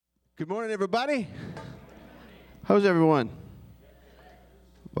Good morning, everybody. How's everyone?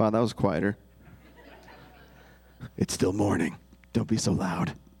 Wow, that was quieter. It's still morning. Don't be so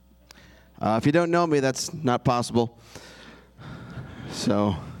loud. If you don't know me, that's not possible.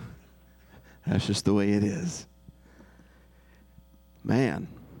 So, that's just the way it is. Man,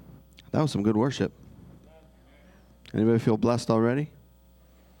 that was some good worship. Anybody feel blessed already?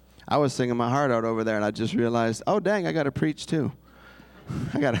 I was singing my heart out over there, and I just realized, oh, dang, I got to preach too.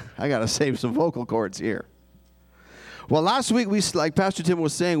 I gotta save some vocal cords here. Well, last week, like Pastor Tim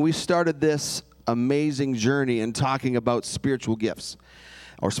was saying, we started this amazing journey in talking about spiritual gifts,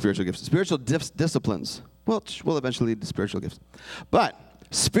 spiritual disciplines. Well, we'll eventually lead to spiritual gifts. But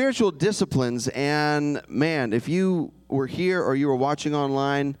spiritual disciplines, and man, if you were here or you were watching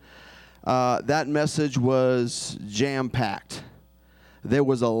online, that message was jam-packed. There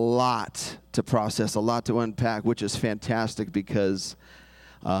was a lot to process, a lot to unpack, which is fantastic because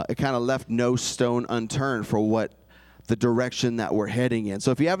it kind of left no stone unturned for what the direction that we're heading in. So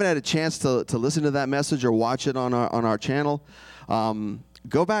if you haven't had a chance to listen to that message or watch it on our channel,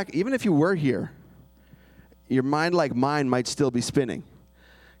 go back. Even if you were here, your mind like mine might still be spinning,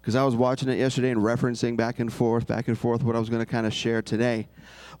 because I was watching it yesterday and referencing back and forth what I was going to kind of share today.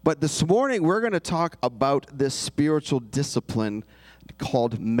 But this morning, we're going to talk about this spiritual discipline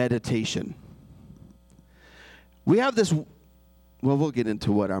called meditation. We have this, well, we'll get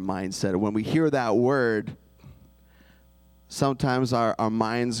into what our mind said. When we hear that word, sometimes our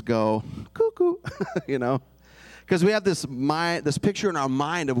minds go cuckoo, you know, because we have this picture in our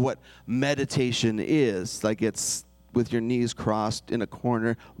mind of what meditation is. Like it's with your knees crossed in a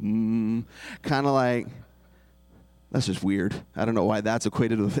corner, kind of like, that's just weird. I don't know why that's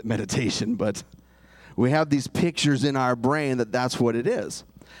equated with meditation, but we have these pictures in our brain that's what it is.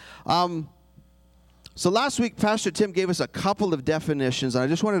 So last week, Pastor Tim gave us a couple of definitions, and I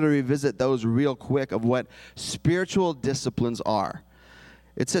just wanted to revisit those real quick of what spiritual disciplines are.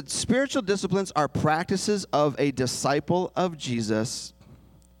 It said spiritual disciplines are practices of a disciple of Jesus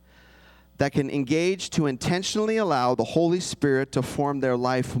that can engage to intentionally allow the Holy Spirit to form their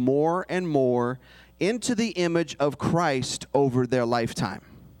life more and more into the image of Christ over their lifetime.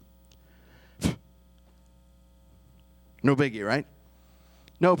 No biggie, right?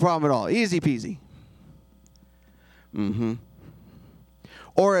 No problem at all. Easy peasy.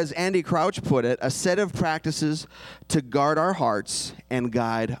 Or as Andy Crouch put it, a set of practices to guard our hearts and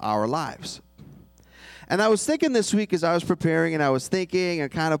guide our lives. And I was thinking this week as I was preparing, and I was thinking and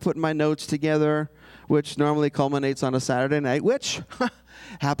kind of putting my notes together, which normally culminates on a Saturday night, which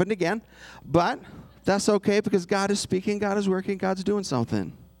happened again. But that's okay, because God is speaking, God is working, God's doing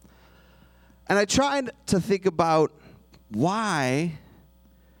something. And I tried to think about why,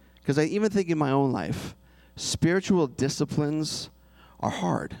 because I even think in my own life, spiritual disciplines are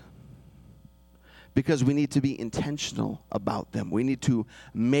hard, because we need to be intentional about them. We need to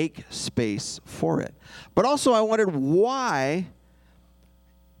make space for it. But also I wondered, why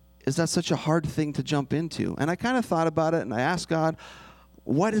is that such a hard thing to jump into? And I kind of thought about it, and I asked God,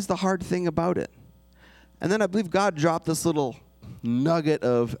 what is the hard thing about it? And then I believe God dropped this little nugget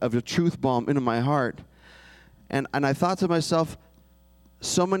of a truth bomb into my heart. And I thought to myself,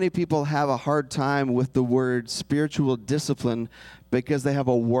 so many people have a hard time with the word spiritual discipline because they have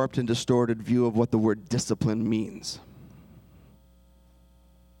a warped and distorted view of what the word discipline means.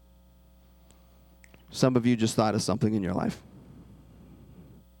 Some of you just thought of something in your life.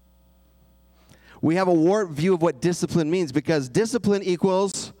 We have a warped view of what discipline means because discipline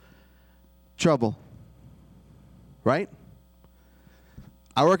equals trouble, right?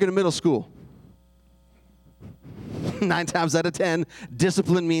 I work in a middle school. 9 times out of 10,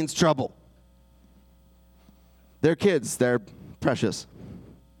 discipline means trouble. They're kids. They're precious.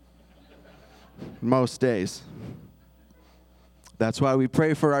 Most days. That's why we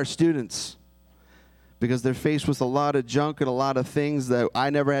pray for our students, because they're faced with a lot of junk and a lot of things that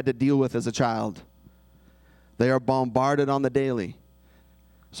I never had to deal with as a child. They are bombarded on the daily.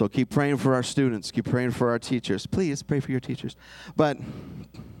 So keep praying for our students. Keep praying for our teachers. Please pray for your teachers. But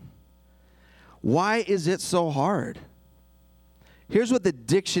why is it so hard? Here's what the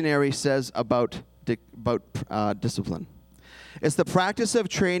dictionary says about discipline. It's the practice of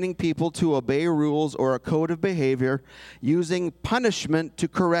training people to obey rules or a code of behavior using punishment to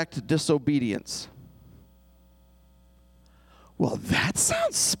correct disobedience. Well, that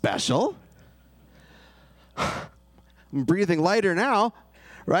sounds special. I'm breathing lighter now,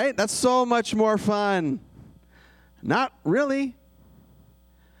 right? That's so much more fun. Not really.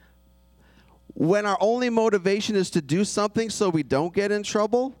 When our only motivation is to do something so we don't get in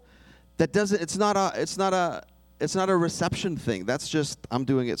trouble, it's not a reception thing. That's just, I'm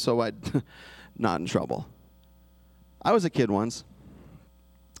doing it so I'm not in trouble. I was a kid once.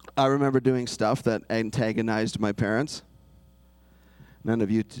 I remember doing stuff that antagonized my parents. None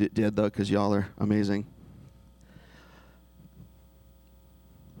of you did, though, because y'all are amazing.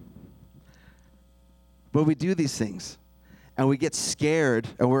 But we do these things, and we get scared,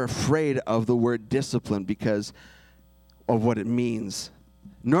 and we're afraid of the word discipline because of what it means,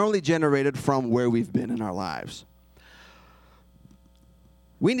 normally generated from where we've been in our lives.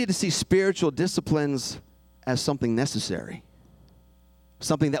 We need to see spiritual disciplines as something necessary,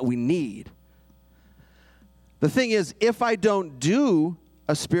 something that we need. The thing is, if I don't do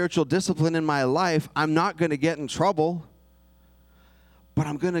a spiritual discipline in my life, I'm not going to get in trouble, but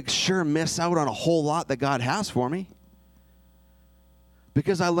I'm going to sure miss out on a whole lot that God has for me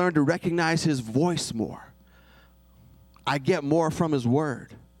because I learned to recognize His voice more. I get more from His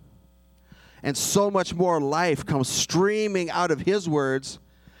word. And so much more life comes streaming out of His words.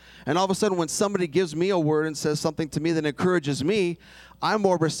 And all of a sudden, when somebody gives me a word and says something to me that encourages me, I'm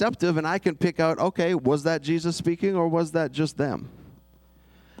more receptive and I can pick out, okay, was that Jesus speaking or was that just them?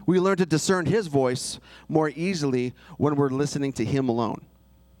 We learn to discern His voice more easily when we're listening to Him alone,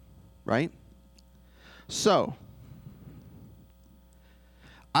 right? So,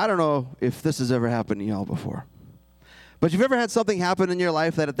 I don't know if this has ever happened to y'all before, but you've ever had something happen in your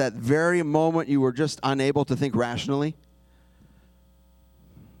life that at that very moment you were just unable to think rationally?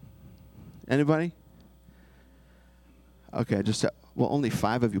 Anybody? Okay, only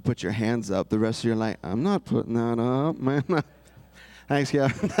 5 of you put your hands up. The rest of you are like, I'm not putting that up, man. Thanks, yeah.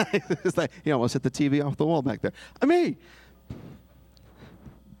 It's like, you almost hit the TV off the wall back there. Me.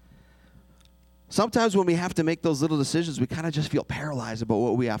 Sometimes when we have to make those little decisions, we kind of just feel paralyzed about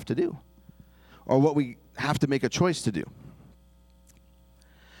what we have to do or what we have to make a choice to do.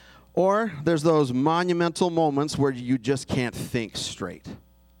 Or there's those monumental moments where you just can't think straight.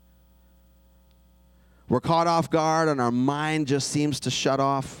 We're caught off guard and our mind just seems to shut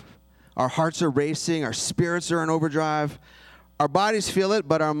off. Our hearts are racing, our spirits are in overdrive. Our bodies feel it,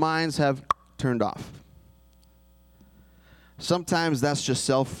 but our minds have turned off. Sometimes that's just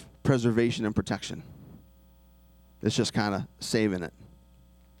self-preservation and protection. It's just kind of saving it.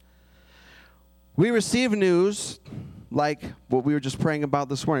 We receive news like what we were just praying about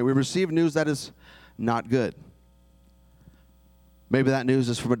this morning. We receive news that is not good. Maybe that news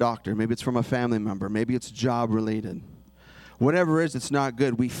is from a doctor. Maybe it's from a family member. Maybe it's job-related. Whatever it is, it's not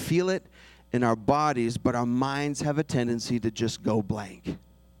good. We feel it in our bodies, but our minds have a tendency to just go blank.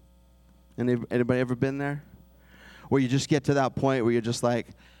 Anybody ever been there? Where you just get to that point where you're just like,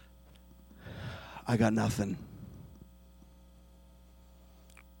 I got nothing.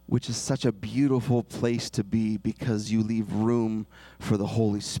 Which is such a beautiful place to be because you leave room for the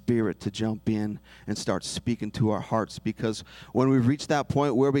Holy Spirit to jump in and start speaking to our hearts. Because when we reach that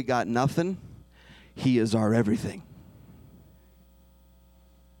point where we got nothing, He is our everything.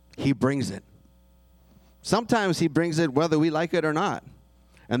 He brings it. Sometimes He brings it whether we like it or not.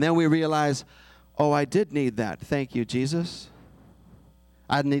 And then we realize, oh, I did need that. Thank you, Jesus.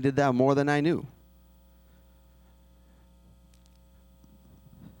 I needed that more than I knew.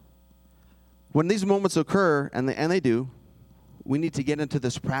 When these moments occur, and they do, we need to get into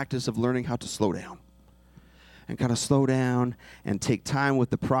this practice of learning how to slow down. And kind of slow down and take time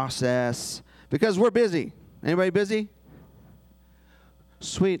with the process. Because we're busy. Anybody busy?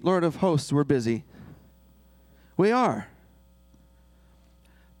 Sweet Lord of hosts, we're busy. We are.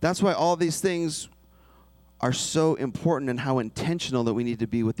 That's why all these things are so important and how intentional that we need to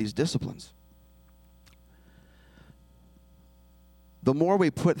be with these disciplines. The more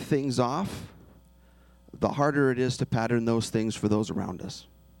we put things off, the harder it is to pattern those things for those around us.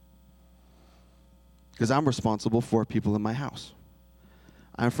 Because I'm responsible for people in my house.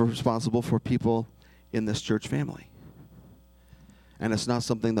 I'm responsible for people in this church family. And it's not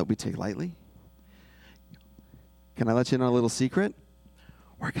something that we take lightly. Can I let you in on a little secret?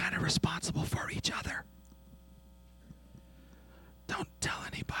 We're kind of responsible for each other. Don't tell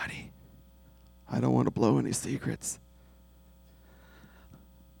anybody. I don't want to blow any secrets.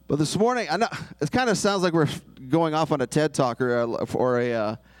 But this morning, I know it kind of sounds like we're going off on a TED talk or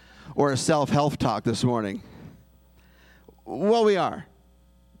a self-help talk this morning. Well, we are.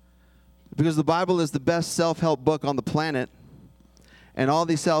 Because the Bible is the best self-help book on the planet. And all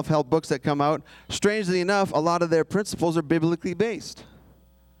these self-help books that come out, strangely enough, a lot of their principles are biblically based.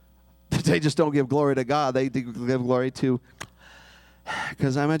 They just don't give glory to God. They give glory to,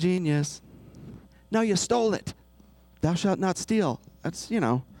 because I'm a genius. No, you stole it. Thou shalt not steal. That's,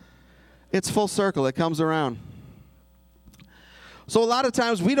 it's full circle. It comes around. So a lot of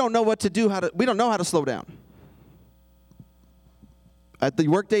times we don't know what to do. We don't know how to slow down. At the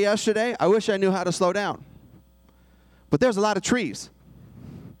workday yesterday, I wish I knew how to slow down. But there's a lot of trees.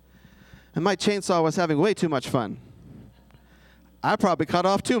 And my chainsaw was having way too much fun. I probably cut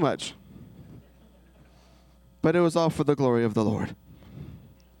off too much. But it was all for the glory of the Lord.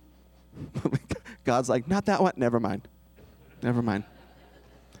 God's like, not that one. Never mind. Never mind.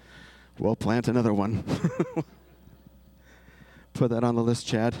 We'll plant another one. Put that on the list,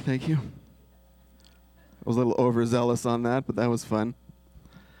 Chad. Thank you. I was a little overzealous on that, but that was fun.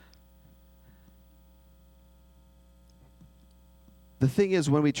 The thing is,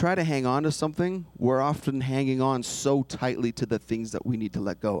 when we try to hang on to something, we're often hanging on so tightly to the things that we need to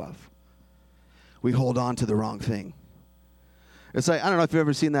let go of. We hold on to the wrong thing. It's like, I don't know if you've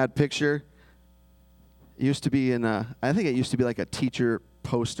ever seen that picture. It used to be I think it used to be like a teacher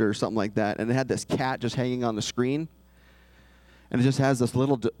poster or something like that, and it had this cat just hanging on the screen, and it just has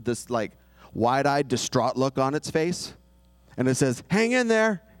this like wide-eyed, distraught look on its face, and it says, "Hang in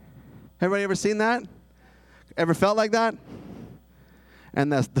there." Everybody ever seen that? Ever felt like that?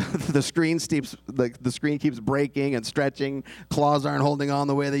 And the screen keeps breaking and stretching. Claws aren't holding on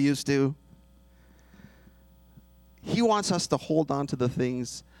the way they used to. He wants us to hold on to the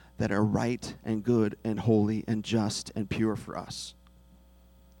things that are right and good and holy and just and pure for us.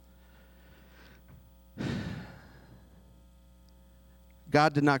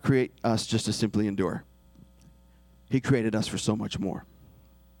 God did not create us just to simply endure. He created us for so much more.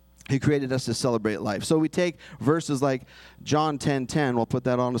 He created us to celebrate life. So we take verses like John 10:10. We'll put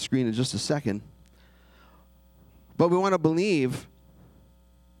that on the screen in just a second. But we want to believe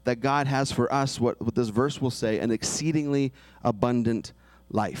that God has for us what this verse will say, an exceedingly abundant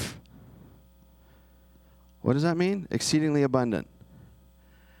life. What does that mean? Exceedingly abundant.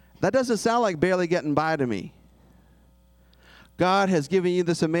 That doesn't sound like barely getting by to me. God has given you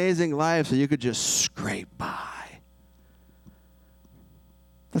this amazing life so you could just scrape by.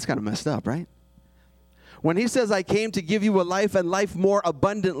 That's kind of messed up, right? When he says, I came to give you a life and life more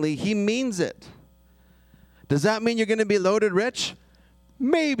abundantly, he means it. Does that mean you're going to be loaded rich?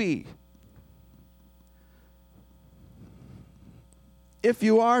 Maybe. If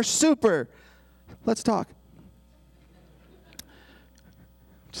you are, super. Let's talk.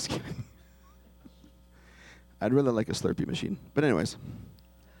 Just kidding. I'd really like a Slurpee machine. But anyways.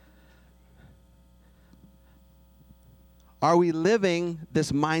 Are we living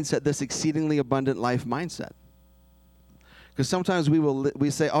this mindset, this exceedingly abundant life mindset? Because sometimes we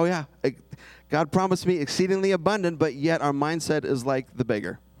say, oh yeah, God promised me exceedingly abundant, but yet our mindset is like the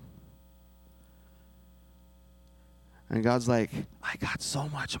beggar. And God's like, I got so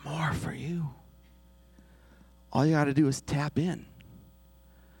much more for you. All you got to do is tap in.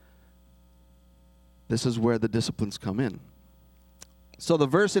 This is where the disciplines come in. So the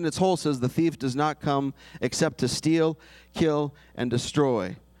verse in its whole says, the thief does not come except to steal, kill, and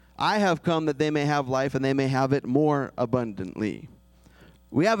destroy. I have come that they may have life and they may have it more abundantly.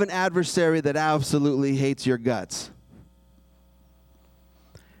 We have an adversary that absolutely hates your guts.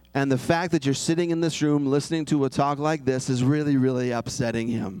 And the fact that you're sitting in this room listening to a talk like this is really, really upsetting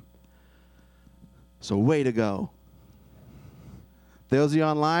him. So way to go. Those of you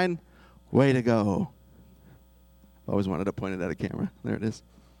online, way to go. Always wanted to point it at a camera. There it is.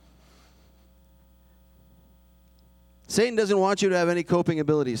 Satan doesn't want you to have any coping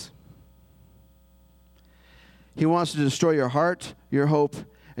abilities. He wants to destroy your heart, your hope,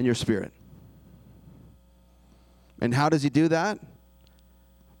 and your spirit. And how does he do that?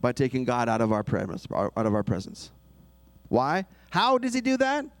 By taking God out of our presence. Why? How does he do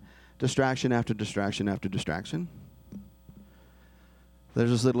that? Distraction after distraction after distraction. There's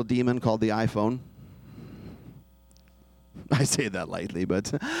this little demon called the iPhone. I say that lightly,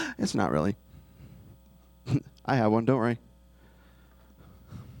 but it's not really. I have one, don't worry.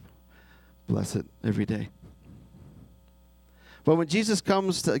 Bless it every day. But when Jesus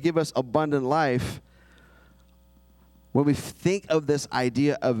comes to give us abundant life, when we think of this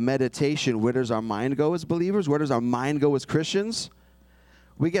idea of meditation, where does our mind go as believers? Where does our mind go as Christians?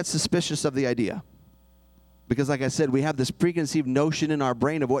 We get suspicious of the idea. Because like I said, we have this preconceived notion in our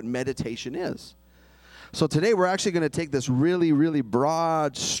brain of what meditation is. So today we're actually going to take this really, really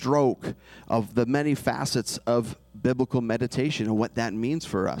broad stroke of the many facets of biblical meditation and what that means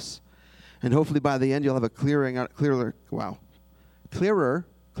for us. And hopefully by the end you'll have a clearly,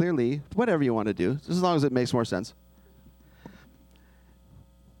 whatever you want to do, just as long as it makes more sense.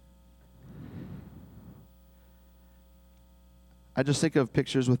 I just think of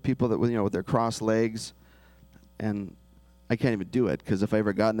pictures with people that, with their crossed legs, and I can't even do it, because if I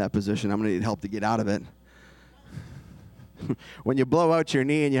ever got in that position, I'm going to need help to get out of it. When you blow out your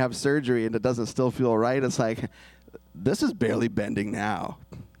knee and you have surgery and it doesn't still feel right, it's like this is barely bending now.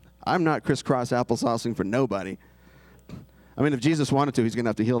 I'm not crisscross applesaucing for nobody. I mean, if Jesus wanted to, he's going to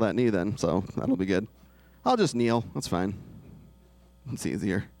have to heal that knee then, so that'll be good. I'll just kneel. That's fine. It's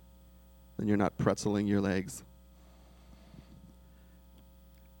easier. Then you're not pretzeling your legs.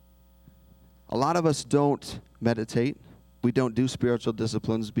 A lot of us don't meditate. We don't do spiritual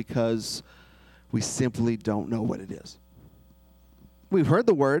disciplines because we simply don't know what it is. We've heard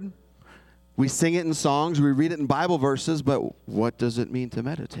the word. We sing it in songs. We read it in Bible verses. But what does it mean to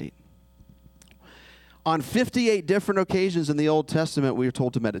meditate? On 58 different occasions in the Old Testament, we are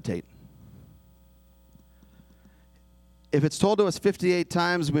told to meditate. If it's told to us 58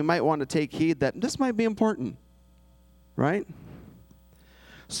 times, we might want to take heed that this might be important, right?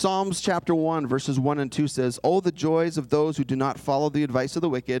 Psalms chapter 1, verses 1 and 2 says, "Oh, the joys of those who do not follow the advice of the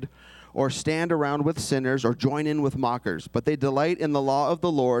wicked, or stand around with sinners, or join in with mockers, but they delight in the law of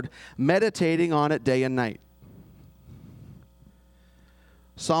the Lord, meditating on it day and night."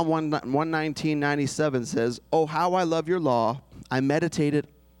 Psalm 119:97 says, "Oh, how I love your law. I meditate it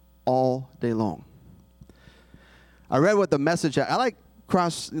all day long." I read what the Message, I like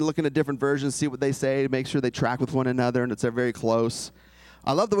looking at different versions, see what they say, make sure they track with one another, and it's very close.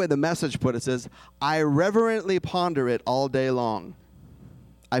 I love the way the Message put it. It says, "I reverently ponder it all day long."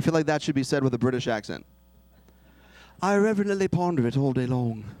 I feel like that should be said with a British accent. I reverently ponder it all day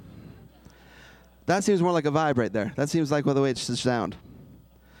long. That seems more like a vibe right there. That seems like the way it should sound.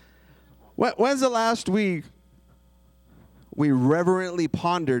 When's the last we reverently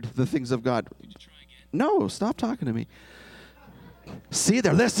pondered the things of God? No, stop talking to me. See,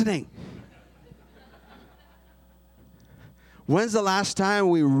 they're listening. When's the last time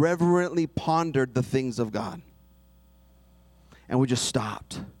we reverently pondered the things of God? And we just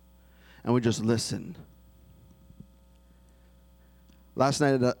stopped. And we just listened. Last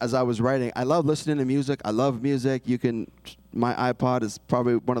night as I was writing, I love listening to music. I love music. My iPod is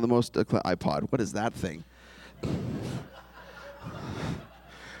probably one of the most, iPod, what is that thing?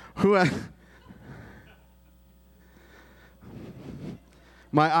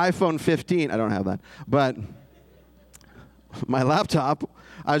 My iPhone 15, I don't have that, but my laptop,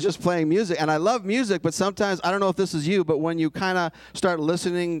 I was just playing music, and I love music, but sometimes, I don't know if this is you, but when you kind of start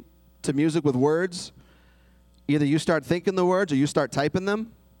listening to music with words, either you start thinking the words or you start typing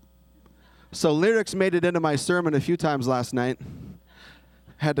them. So lyrics made it into my sermon a few times last night.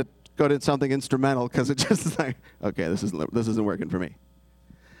 Had to go to something instrumental because it just is like, okay, this isn't working for me.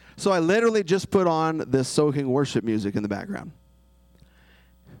 So I literally just put on this soaking worship music in the background.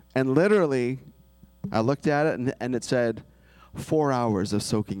 And literally, I looked at it and it said, 4 hours of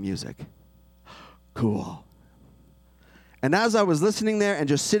soaking music. Cool. And as I was listening there and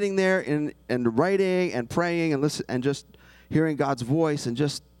just sitting there and writing and praying and listen and just hearing God's voice and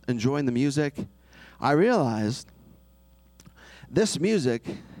just enjoying the music, I realized this music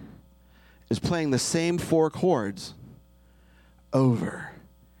is playing the same 4 chords over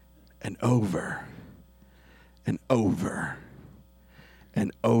and over and over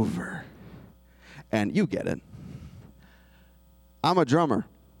and over. And you get it. I'm a drummer.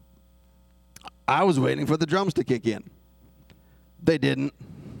 I was waiting for the drums to kick in. They didn't.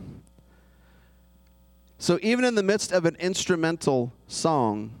 So even in the midst of an instrumental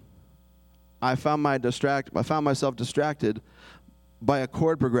song, I found myself distracted by a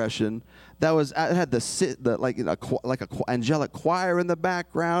chord progression that had like a angelic choir in the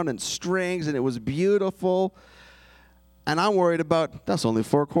background and strings, and it was beautiful. And I'm worried about, that's only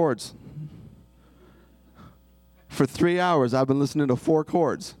 4 chords. For 3 hours, I've been listening to 4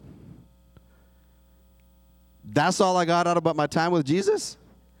 chords. That's all I got out about my time with Jesus?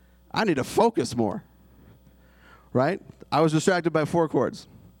 I need to focus more. Right? I was distracted by 4 chords.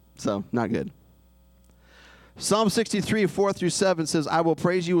 So, not good. Psalm 63, 4-7 says, "I will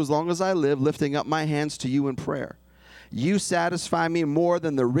praise you as long as I live, lifting up my hands to you in prayer. You satisfy me more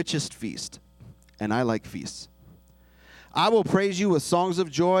than the richest feast." And I like feasts. "I will praise you with songs of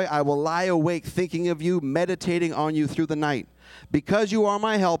joy. I will lie awake thinking of you, meditating on you through the night. Because you are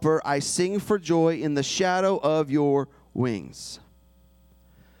my helper, I sing for joy in the shadow of your wings."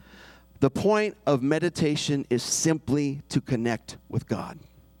 The point of meditation is simply to connect with God.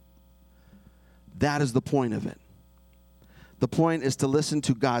 That is the point of it. The point is to listen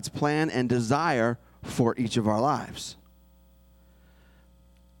to God's plan and desire for each of our lives.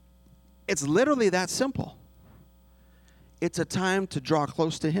 It's literally that simple. It's a time to draw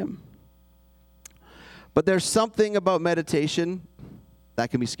close to Him. But there's something about meditation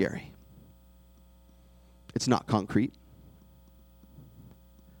that can be scary. It's not concrete.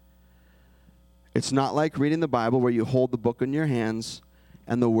 It's not like reading the Bible where you hold the book in your hands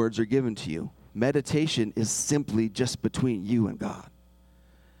and the words are given to you. meditation is simply just between you and God.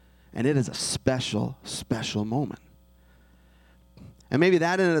 And it is a special, special moment. And maybe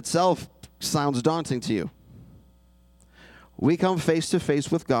that in itself sounds daunting to you. We come face to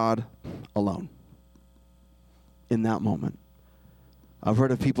face with God alone in that moment. I've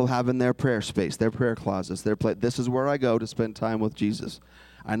heard of people having their prayer space, their prayer closets, this is where I go to spend time with Jesus.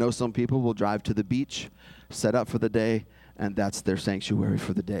 I know some people will drive to the beach, set up for the day, and that's their sanctuary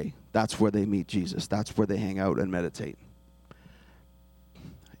for the day. That's where they meet Jesus. That's where they hang out and meditate.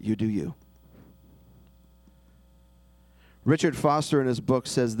 You do you. Richard Foster in his book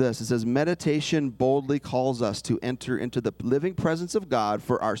says this. It says, meditation boldly calls us to enter into the living presence of God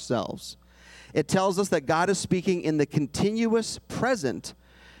for ourselves. It tells us that God is speaking in the continuous present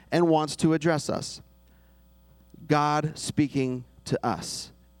and wants to address us. God speaking to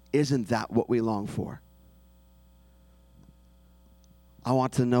us. Isn't that what we long for? I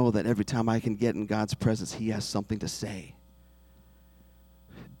want to know that every time I can get in God's presence, He has something to say.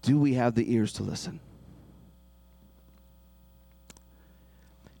 Do we have the ears to listen?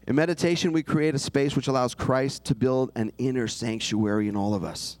 In meditation, we create a space which allows Christ to build an inner sanctuary in all of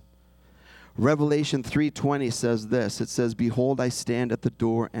us. Revelation 3:20 says this. It says, behold, I stand at the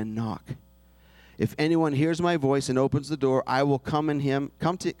door and knock. If anyone hears my voice and opens the door, I will come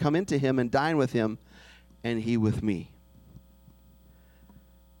into him and dine with him, and he with me.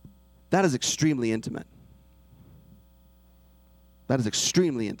 That is extremely intimate. That is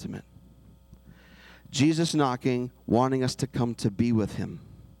extremely intimate. Jesus knocking, wanting us to come to be with Him.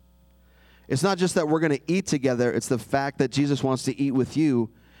 It's not just that we're going to eat together. It's the fact that Jesus wants to eat with you,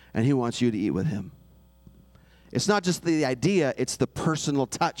 and He wants you to eat with Him. It's not just the idea. It's the personal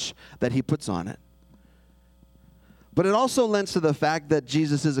touch that He puts on it. But it also lends to the fact that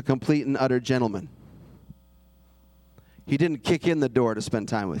Jesus is a complete and utter gentleman. He didn't kick in the door to spend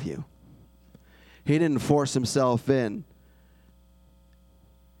time with you. He didn't force Himself in.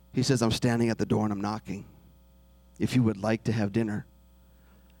 He says, I'm standing at the door and I'm knocking. If you would like to have dinner,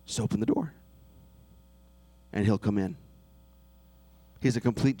 just open the door. And He'll come in. He's a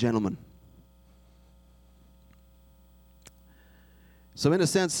complete gentleman. So in a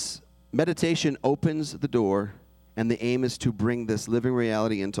sense, meditation opens the door, and the aim is to bring this living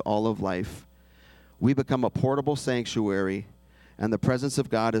reality into all of life. We become a portable sanctuary, and the presence of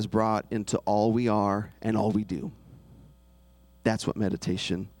God is brought into all we are and all we do. That's what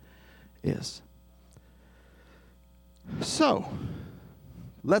meditation is. So,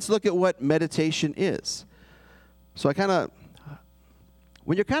 let's look at what meditation is. So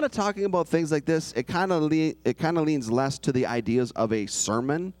when you're kind of talking about things like this, it kind of leans less to the ideas of a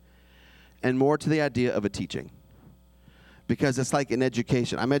sermon and more to the idea of a teaching. Because it's like an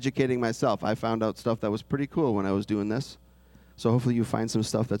education. I'm educating myself. I found out stuff that was pretty cool when I was doing this. So hopefully you find some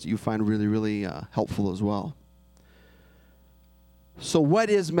stuff that you find really, really helpful as well. So what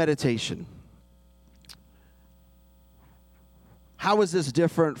is meditation? How is this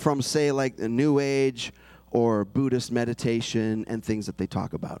different from, say, like the New Age or Buddhist meditation and things that they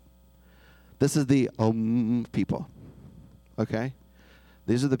talk about? This is the people, okay?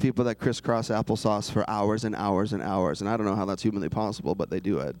 These are the people that crisscross applesauce for hours and hours and hours, and I don't know how that's humanly possible, but they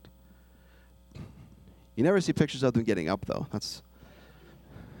do it. You never see pictures of them getting up, though. That's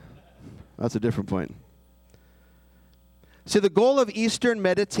a different point. See, the goal of Eastern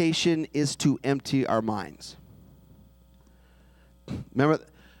meditation is to empty our minds. Remember,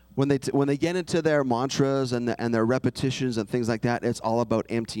 when they get into their mantras and their repetitions and things like that, it's all about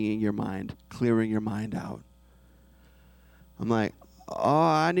emptying your mind, clearing your mind out. I'm like, oh,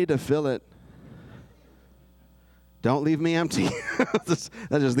 I need to fill it. Don't leave me empty.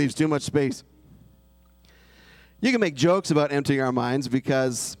 That just leaves too much space. You can make jokes about emptying our minds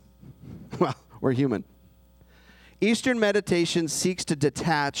because, well, we're human. Eastern meditation seeks to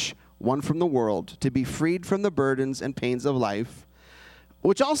detach one from the world, to be freed from the burdens and pains of life,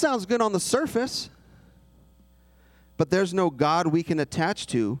 which all sounds good on the surface, but there's no God we can attach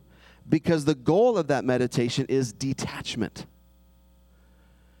to because the goal of that meditation is detachment.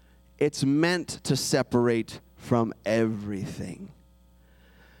 It's meant to separate from everything.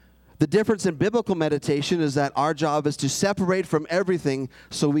 The difference in biblical meditation is that our job is to separate from everything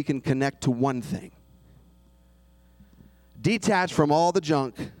so we can connect to one thing. Detach from all the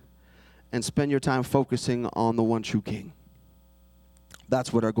junk and spend your time focusing on the one true King.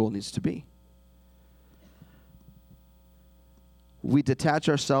 That's what our goal needs to be. We detach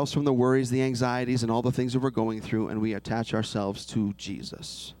ourselves from the worries, the anxieties, and all the things that we're going through, and we attach ourselves to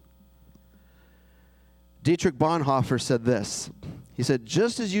Jesus. Dietrich Bonhoeffer said this. He said,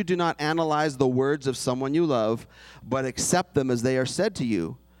 just as you do not analyze the words of someone you love, but accept them as they are said to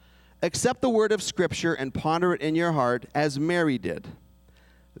you, Accept the word of Scripture and ponder it in your heart as Mary did.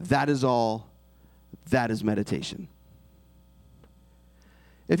 That is all. That is meditation.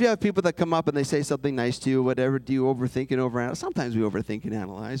 If you have people that come up and they say something nice to you, whatever, do you overthink and overanalyze? Sometimes we overthink and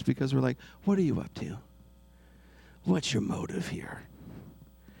analyze because we're like, what are you up to? What's your motive here?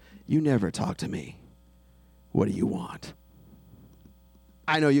 You never talk to me. What do you want?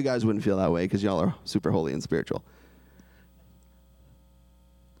 I know you guys wouldn't feel that way because y'all are super holy and spiritual.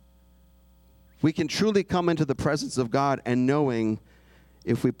 We can truly come into the presence of God and knowing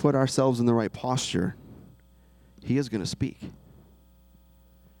if we put ourselves in the right posture, He is going to speak.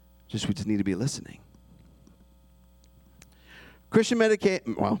 We just need to be listening. Christian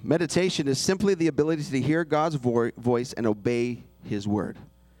meditation is simply the ability to hear God's voice and obey His word.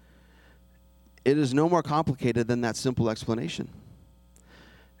 It is no more complicated than that simple explanation.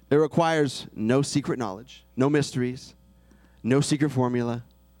 It requires no secret knowledge, no mysteries, no secret formula.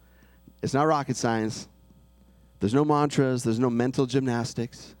 It's not rocket science. There's no mantras. There's no mental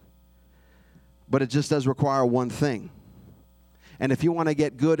gymnastics. But it just does require one thing. And if you want to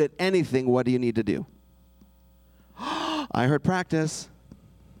get good at anything, what do you need to do? I heard practice.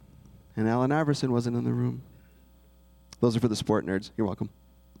 And Alan Iverson wasn't in the room. Those are for the sport nerds. You're welcome.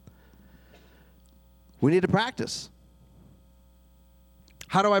 We need to practice.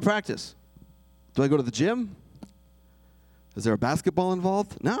 How do I practice? Do I go to the gym? Is there a basketball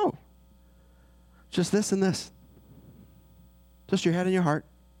involved? No. Just this and this. Just your head and your heart.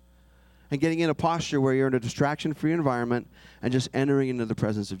 And getting in a posture where you're in a distraction-free environment and just entering into the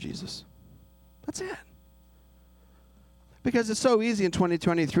presence of Jesus. That's it. Because it's so easy in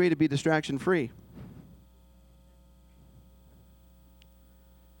 2023 to be distraction-free.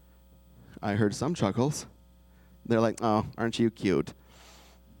 I heard some chuckles. They're like, oh, aren't you cute?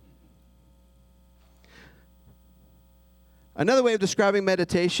 Another way of describing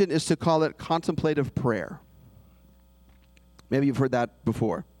meditation is to call it contemplative prayer. Maybe you've heard that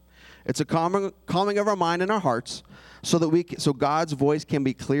before. It's a calming of our mind and our hearts so God's voice can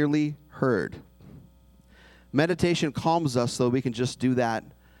be clearly heard. Meditation calms us so we can just do that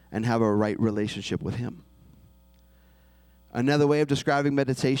and have a right relationship with Him. Another way of describing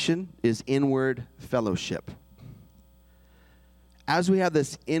meditation is inward fellowship. As we have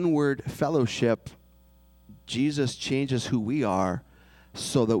this inward fellowship, Jesus changes who we are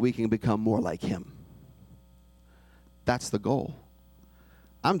so that we can become more like Him. That's the goal.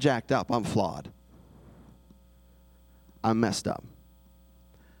 I'm jacked up. I'm flawed. I'm messed up.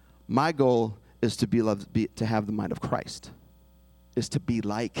 My goal is to have the mind of Christ, is to be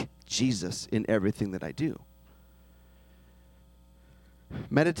like Jesus in everything that I do.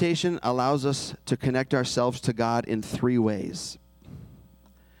 Meditation allows us to connect ourselves to God in 3 ways.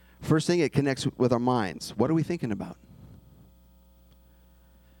 First thing, it connects with our minds. What are we thinking about?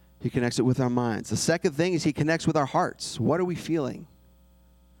 He connects it with our minds. The second thing is He connects with our hearts. What are we feeling?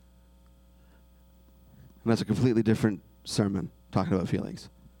 And that's a completely different sermon, talking about feelings.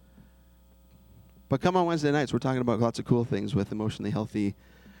 But come on Wednesday nights, we're talking about lots of cool things with emotionally healthy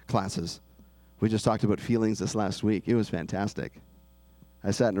classes. We just talked about feelings this last week. It was fantastic.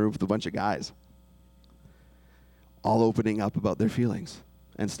 I sat in a room with a bunch of guys, all opening up about their feelings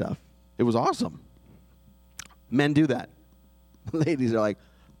and stuff. It was awesome. Men do that. Ladies are like,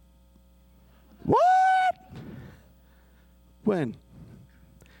 what? When?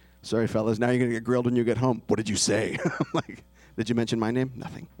 Sorry, fellas, now you're going to get grilled when you get home. What did you say? I'm like, did you mention my name?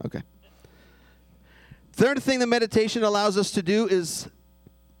 Nothing. Okay. Third thing that meditation allows us to do is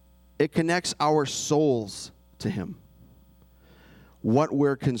it connects our souls to Him. What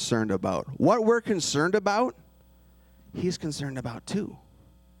we're concerned about. What we're concerned about, He's concerned about too.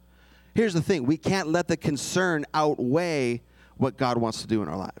 Here's the thing. We can't let the concern outweigh what God wants to do in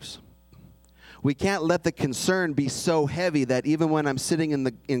our lives. We can't let the concern be so heavy that even when I'm sitting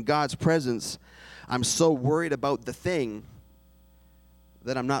in God's presence, I'm so worried about the thing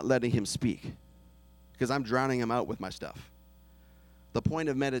that I'm not letting Him speak because I'm drowning Him out with my stuff. The point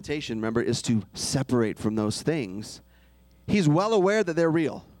of meditation, remember, is to separate from those things. He's well aware that they're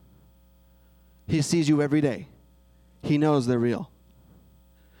real. He sees you every day. He knows they're real.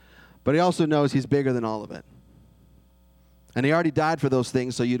 But He also knows He's bigger than all of it. And He already died for those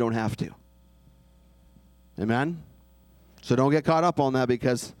things so you don't have to. Amen? So don't get caught up on that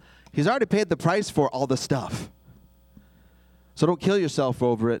because He's already paid the price for all the stuff. So don't kill yourself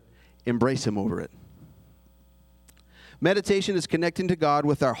over it. Embrace Him over it. Meditation is connecting to God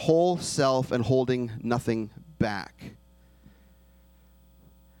with our whole self and holding nothing back.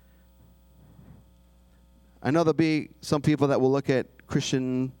 I know there'll be some people that will look at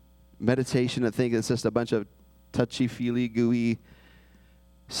Christian meditation and think it's just a bunch of touchy-feely, gooey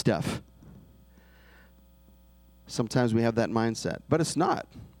stuff. Sometimes we have that mindset, but it's not.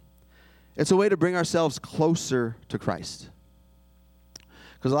 It's a way to bring ourselves closer to Christ.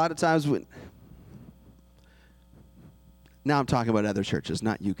 Because a lot of times now I'm talking about other churches,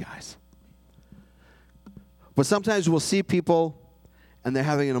 not you guys. But sometimes we'll see people and they're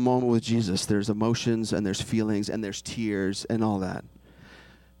having a moment with Jesus. There's emotions and there's feelings and there's tears and all that.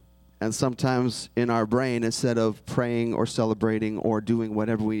 And sometimes in our brain, instead of praying or celebrating or doing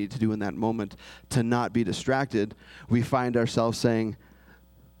whatever we need to do in that moment to not be distracted, we find ourselves saying,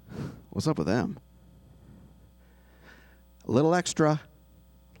 what's up with them? A little extra,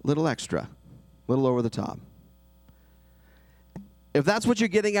 little over the top. If that's what you're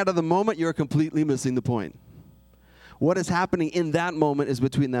getting out of the moment, you're completely missing the point. What is happening in that moment is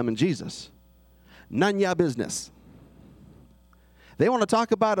between them and Jesus. None ya business. They want to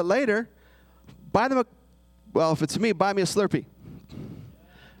talk about it later. Buy them if it's me, buy me a Slurpee.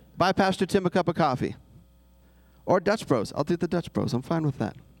 Buy Pastor Tim a cup of coffee. Or Dutch Bros. I'll do the Dutch Bros. I'm fine with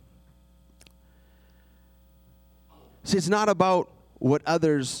that. See, it's not about what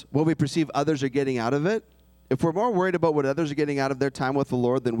we perceive others are getting out of it. If we're more worried about what others are getting out of their time with the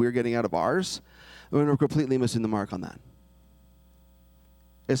Lord than we're getting out of ours, then we're completely missing the mark on that.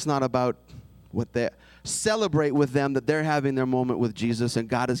 It's not about what they celebrate with them, that they're having their moment with Jesus and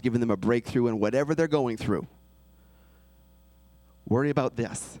God has given them a breakthrough in whatever they're going through. Worry about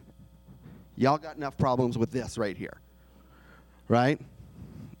this. Y'all got enough problems with this right here. Right?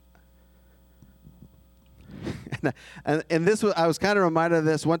 and this was, I was kind of reminded of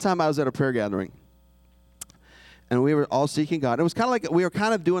this. One time I was at a prayer gathering. And we were all seeking God. It was kind of like we were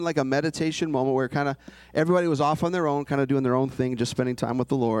kind of doing like a meditation moment where kind of everybody was off on their own, kind of doing their own thing, just spending time with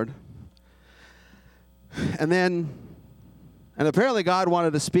the Lord. And apparently God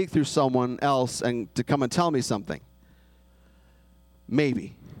wanted to speak through someone else and to come and tell me something.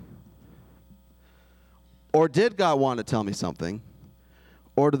 Maybe. Or did God want to tell me something?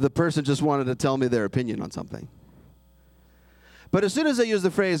 Or did the person just wanted to tell me their opinion on something? But as soon as I use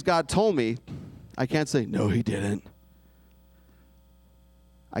the phrase, God told me, I can't say, no, he didn't.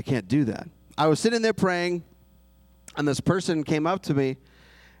 I can't do that. I was sitting there praying, and this person came up to me,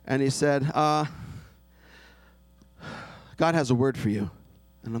 and he said, God has a word for you.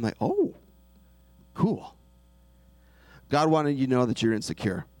 And I'm like, oh, cool. God wanted you to know that you're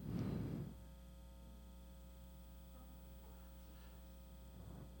insecure.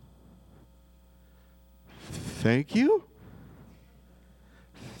 Thank you.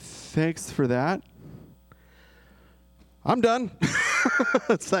 Thanks for that. I'm done.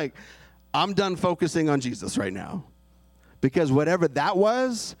 It's like, I'm done focusing on Jesus right now. Because whatever that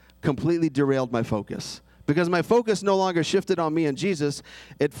was completely derailed my focus. Because my focus no longer shifted on me and Jesus.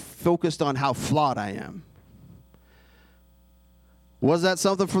 It focused on how flawed I am. Was that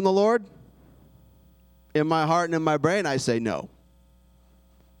something from the Lord? In my heart and in my brain, I say no.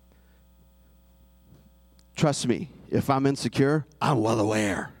 Trust me, if I'm insecure, I'm well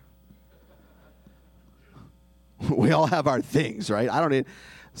aware. We all have our things, right? I don't need,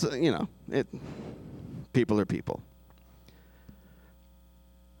 so, people are people.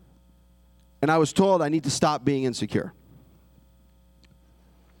 And I was told I need to stop being insecure.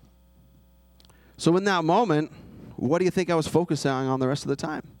 So in that moment, what do you think I was focusing on the rest of the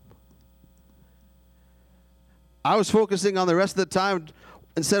time? I was focusing on the rest of the time,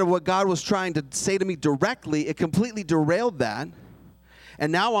 instead of what God was trying to say to me directly, it completely derailed that.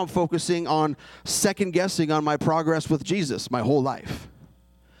 And now I'm focusing on second-guessing on my progress with Jesus my whole life.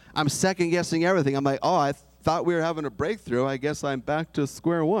 I'm second-guessing everything. I'm like, oh, I thought we were having a breakthrough. I guess I'm back to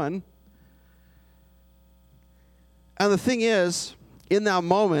square one. And the thing is, in that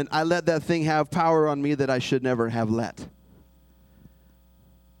moment, I let that thing have power on me that I should never have let.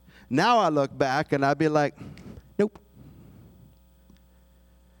 Now I look back and I'd be like, nope.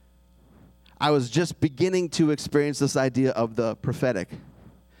 I was just beginning to experience this idea of the prophetic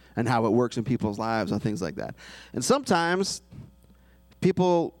and how it works in people's lives and things like that. And sometimes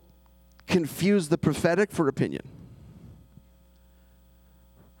people confuse the prophetic for opinion.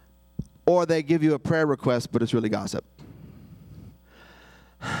 Or they give you a prayer request, but it's really gossip.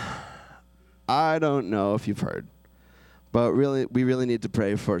 I don't know if you've heard, but really, we really need to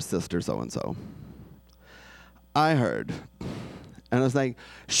pray for sister so-and-so. I heard. And I was like,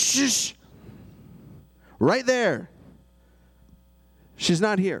 shh, right there. She's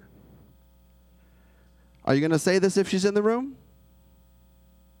not here. Are you going to say this if she's in the room?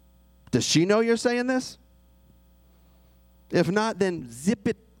 Does she know you're saying this? If not, then zip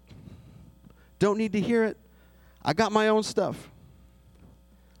it. Don't need to hear it. I got my own stuff.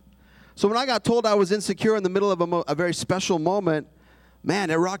 So when I got told I was insecure in the middle of a very special moment, Man,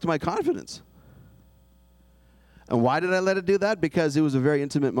 it rocked my confidence. And why did I let it do that? Because it was a very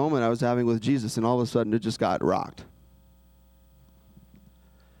intimate moment I was having with Jesus, and all of a sudden it just got rocked.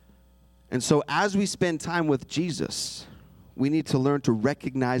 And so as we spend time with Jesus, we need to learn to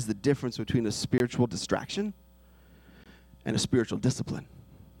recognize the difference between a spiritual distraction and a spiritual discipline.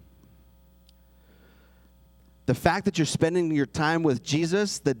 The fact that you're spending your time with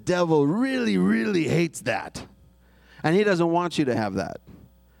Jesus, the devil really, really hates that. And he doesn't want you to have that.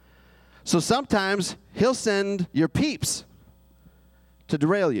 So sometimes he'll send your peeps to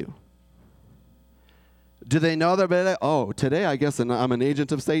derail you. Do they know that? Oh, today I guess I'm an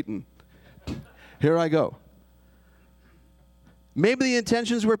agent of Satan. Here I go. Maybe the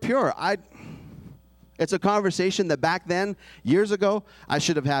intentions were pure. It's a conversation that back then, years ago, I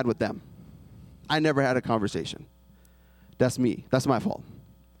should have had with them. I never had a conversation. That's me. That's my fault.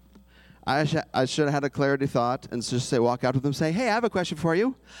 I should have had a clarity thought and just walk out with them and say, hey, I have a question for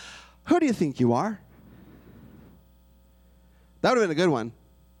you. Who do you think you are? That would have been a good one.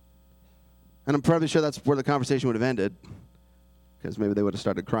 And I'm probably sure that's where the conversation would have ended, because maybe they would have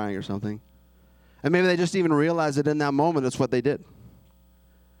started crying or something. And maybe they just even realized that in that moment that's what they did.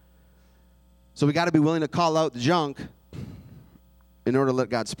 So we got to be willing to call out the junk in order to let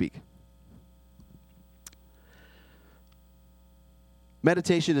God speak.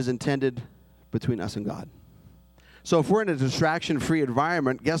 Meditation is intended between us and God. So if we're in a distraction-free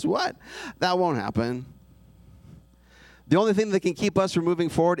environment, guess what? That won't happen. The only thing that can keep us from moving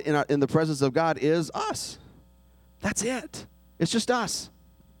forward in the presence of God is us. That's it. It's just us.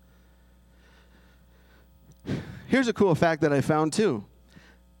 Here's a cool fact that I found too.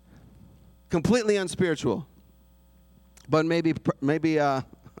 Completely unspiritual, but maybe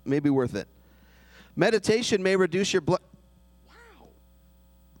worth it. Meditation may reduce your blood. Wow.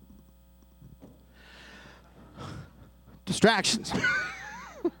 Distractions.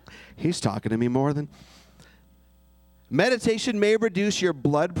 He's talking to me more than. Meditation may reduce your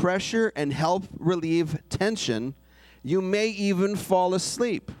blood pressure and help relieve tension. You may even fall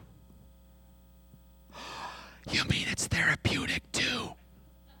asleep. You mean it's therapeutic too?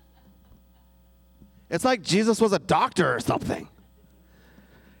 It's like Jesus was a doctor or something.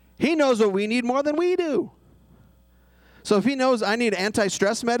 He knows what we need more than we do. So if he knows I need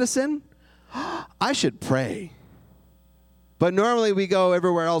anti-stress medicine, I should pray. But normally we go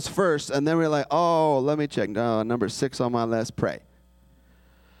everywhere else first, and then we're like, oh, let me check. No, number 6 on my list, pray.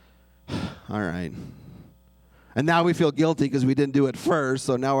 All right. And now we feel guilty because we didn't do it first,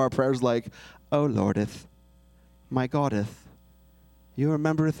 so now our prayer's like, oh, Lordeth, my Godeth, you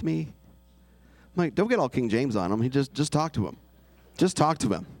remembereth me? I'm like, don't get all King James on him. He just talk to him. Just talk to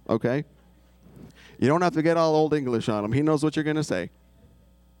him, okay? You don't have to get all Old English on him. He knows what you're going to say.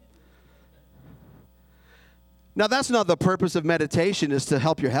 Now, that's not the purpose of meditation, is to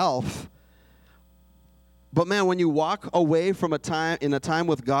help your health. But man, when you walk away from a time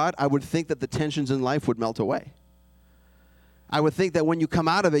with God, I would think that the tensions in life would melt away. I would think that when you come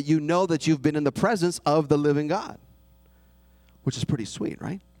out of it, you know that you've been in the presence of the living God, which is pretty sweet,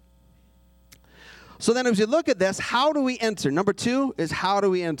 right? So then as you look at this, how do we enter? Number 2 is how do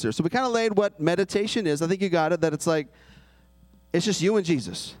we enter? So we kind of laid what meditation is. I think you got it, that it's like, it's just you and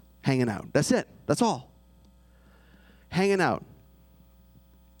Jesus hanging out. That's it. That's all. Hanging out.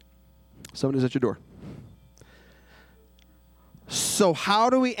 Somebody's at your door. So how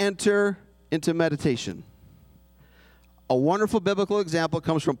do we enter into meditation? A wonderful biblical example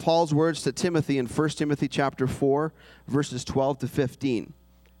comes from Paul's words to Timothy in 1 Timothy chapter 4, verses 12 to 15.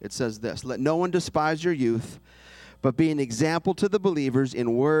 It says this, let no one despise your youth, but be an example to the believers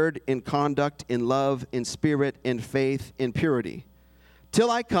in word, in conduct, in love, in spirit, in faith, in purity. Till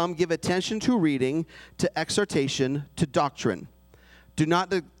I come, give attention to reading, to exhortation, to doctrine. Do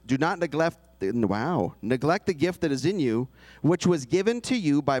not neglect the gift that is in you, which was given to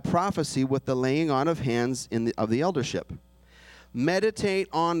you by prophecy with the laying on of hands of the eldership. Meditate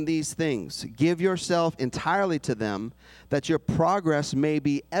on these things. Give yourself entirely to them, that your progress may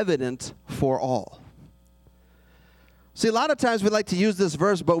be evident for all. See, a lot of times we like to use this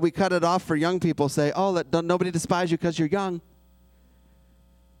verse, but we cut it off for young people. Say, oh, let nobody despise you because you're young.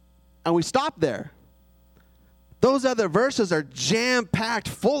 And we stop there. Those other verses are jam-packed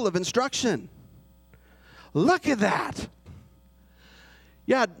full of instruction. Look at that.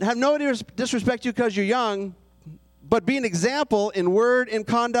 Yeah, have nobody disrespect you because you're young, but be an example in word, in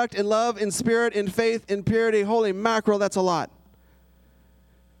conduct, in love, in spirit, in faith, in purity. Holy mackerel, that's a lot.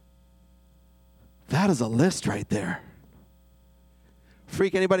 That is a list right there.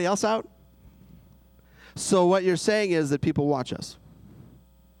 Freak anybody else out? So what you're saying is that people watch us.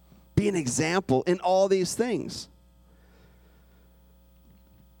 Be an example in all these things.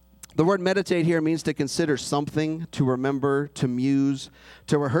 The word meditate here means to consider something, to remember, to muse,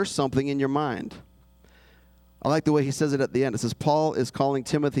 to rehearse something in your mind. I like the way he says it at the end. It says, Paul is calling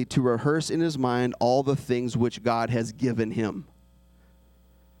Timothy to rehearse in his mind all the things which God has given him.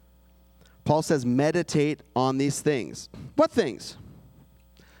 Paul says, meditate on these things. What things?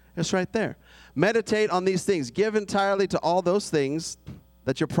 It's right there. Meditate on these things. Give entirely to all those things,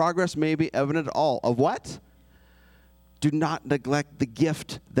 that your progress may be evident at all. Of what? Do not neglect the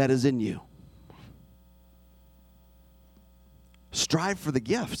gift that is in you. Strive for the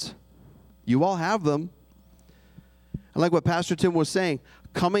gifts. You all have them. And like what Pastor Tim was saying,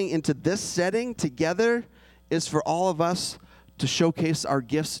 coming into this setting together is for all of us to showcase our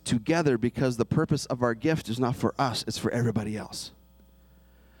gifts together, because the purpose of our gift is not for us, it's for everybody else.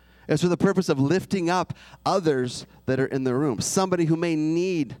 It's for the purpose of lifting up others that are in the room, somebody who may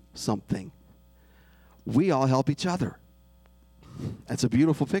need something. We all help each other. That's a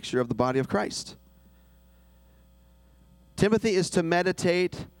beautiful picture of the body of Christ. Timothy is to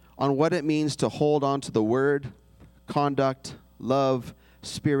meditate on what it means to hold on to the word, conduct, love,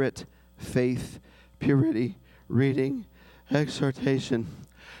 spirit, faith, purity, reading, exhortation,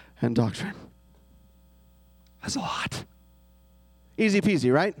 and doctrine. That's a lot. Easy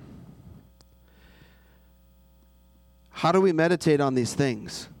peasy, right? How do we meditate on these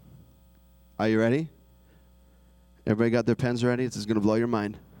things? Are you ready? Everybody got their pens ready? This is going to blow your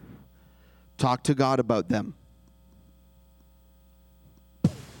mind. Talk to God about them.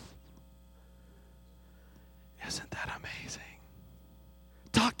 Isn't that amazing?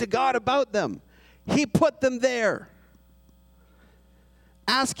 Talk to God about them. He put them there.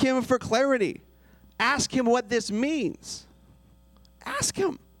 Ask him for clarity. Ask him what this means. Ask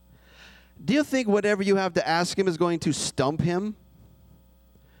him. Do you think whatever you have to ask him is going to stump him?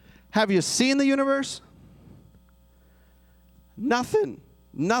 Have you seen the universe? Nothing.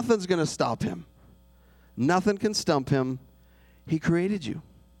 Nothing's going to stop him. Nothing can stump him. He created you.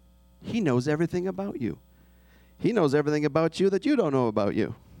 He knows everything about you. He knows everything about you that you don't know about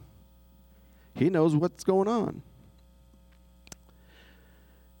you. He knows what's going on.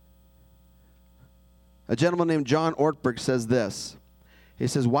 A gentleman named John Ortberg says this. He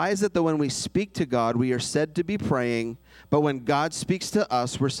says, why is it that when we speak to God, we are said to be praying, but when God speaks to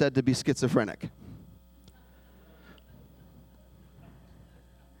us, we're said to be schizophrenic?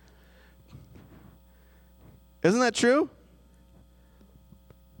 Isn't that true?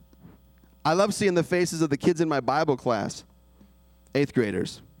 I love seeing the faces of the kids in my Bible class, 8th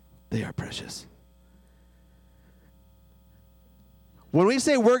graders. They are precious. When we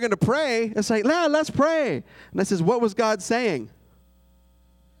say we're going to pray, it's like, let's pray. And I says, what was God saying?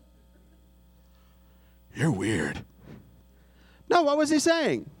 You're weird. No, what was he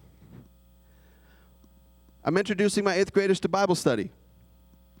saying? I'm introducing my 8th graders to Bible study.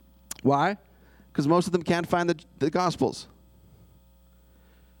 Why? Because most of them can't find the Gospels.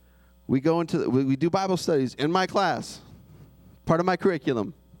 We do Bible studies in my class, part of my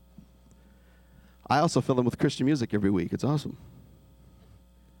curriculum. I also fill them with Christian music every week. It's awesome.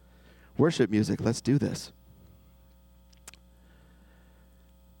 Worship music, let's do this.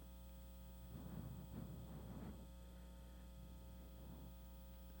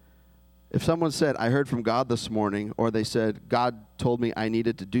 If someone said, I heard from God this morning, or they said, God told me I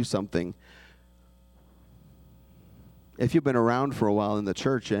needed to do something, if you've been around for a while in the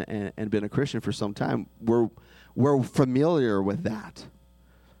church and been a Christian for some time, we're familiar with that.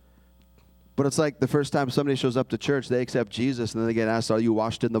 But it's like the first time somebody shows up to church, they accept Jesus, and then they get asked, are you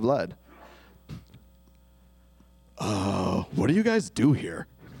washed in the blood? Oh, what do you guys do here?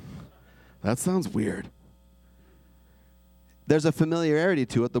 That sounds weird. There's a familiarity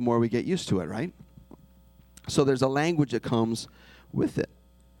to it the more we get used to it, right? So there's a language that comes with it.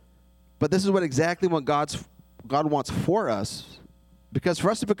 But this is exactly what God wants for us, because for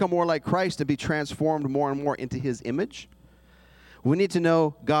us to become more like Christ and be transformed more and more into his image, we need to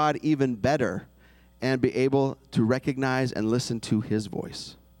know God even better and be able to recognize and listen to his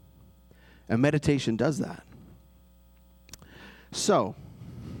voice. And meditation does that. So,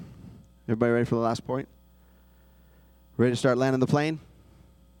 everybody ready for the last point? Ready to start landing the plane?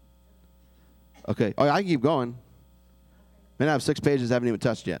 Okay. Oh, I can keep going. Man, I have 6 pages I haven't even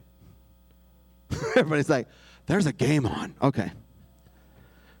touched yet. Everybody's like, there's a game on. Okay.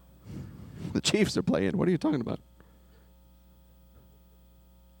 The Chiefs are playing. What are you talking about?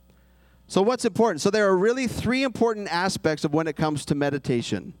 So what's important? So there are really 3 important aspects of when it comes to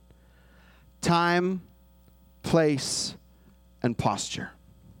meditation. Time, place, and posture.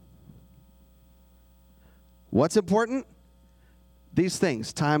 What's important? These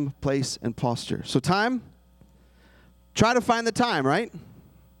things, time, place, and posture. So time, try to find the time, right?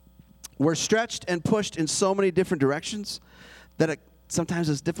 We're stretched and pushed in so many different directions that sometimes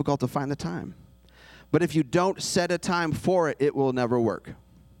it's difficult to find the time. But if you don't set a time for it, it will never work.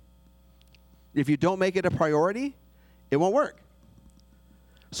 If you don't make it a priority, it won't work.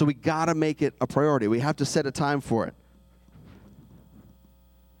 So we got to make it a priority. We have to set a time for it.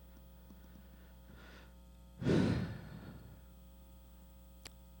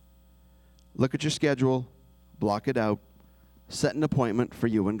 Look at your schedule, block it out, set an appointment for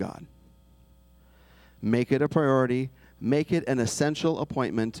you and God. Make it a priority. Make it an essential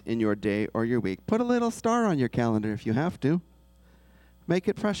appointment in your day or your week. Put a little star on your calendar if you have to. Make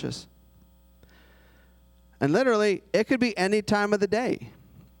it precious. And literally, it could be any time of the day.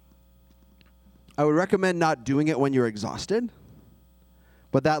 I would recommend not doing it when you're exhausted,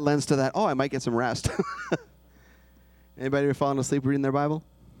 but that lends to that, I might get some rest. Anybody ever fallen asleep reading their Bible?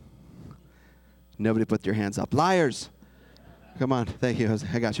 Nobody put their hands up. Liars. Come on. Thank you.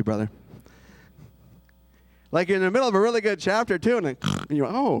 I got you, brother. Like you're in the middle of a really good chapter, too, and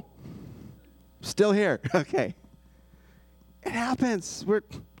you're still here. Okay. It happens.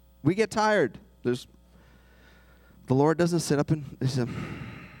 We get tired. The Lord doesn't sit up and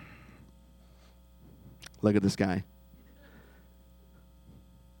look at this guy.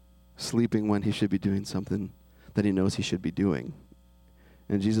 Sleeping when he should be doing something that he knows he should be doing.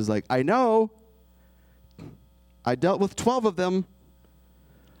 And Jesus is like, I know. I dealt with 12 of them.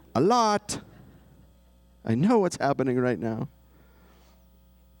 A lot. I know what's happening right now.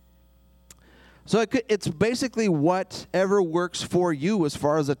 So it's basically whatever works for you as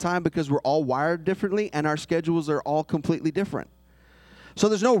far as the time, because we're all wired differently and our schedules are all completely different. So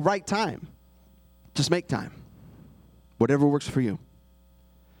there's no right time. Just make time. Whatever works for you.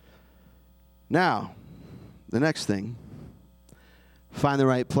 Now, the next thing, find the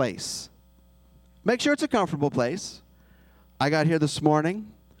right place. Make sure it's a comfortable place. I got here this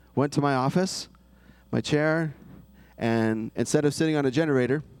morning, went to my office, my chair, and instead of sitting on a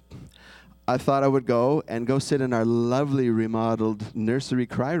generator, I thought I would go sit in our lovely remodeled nursery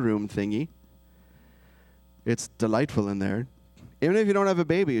cry room thingy. It's delightful in there. Even if you don't have a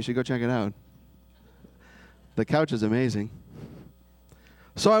baby, you should go check it out. The couch is amazing.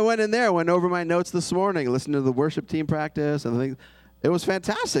 So I went in there, went over my notes this morning, listened to the worship team practice and things. It was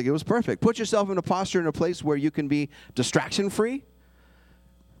fantastic. It was perfect. Put yourself in a posture in a place where you can be distraction-free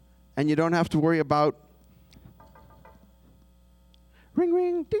and you don't have to worry about ring,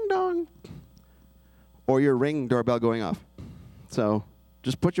 ring, ding, dong, or your Ring doorbell going off. So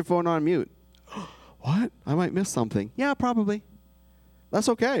just put your phone on mute. What? I might miss something. Yeah, probably. That's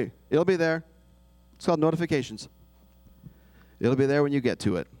okay. It'll be there. It's called notifications. It'll be there when you get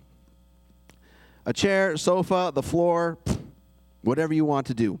to it. A chair, sofa, the floor, whatever you want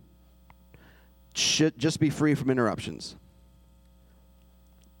to do. Should just be free from interruptions.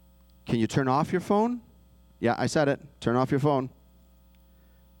 Can you turn off your phone? Yeah, I said it. Turn off your phone.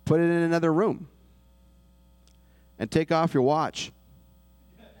 Put it in another room. And take off your watch.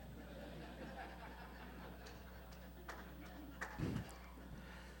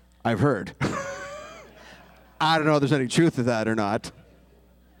 I've heard. I don't know if there's any truth to that or not.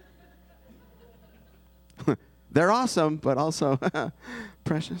 They're awesome, but also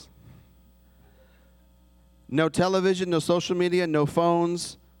precious. No television, no social media, no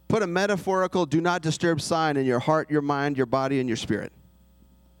phones. Put a metaphorical do not disturb sign in your heart, your mind, your body, and your spirit.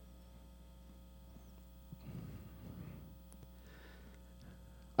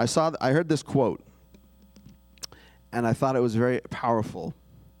 I heard this quote, and I thought it was very powerful.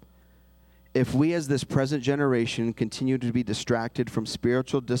 If we as this present generation continue to be distracted from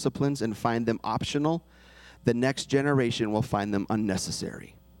spiritual disciplines and find them optional, the next generation will find them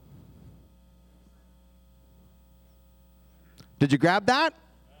unnecessary. Did you grab that?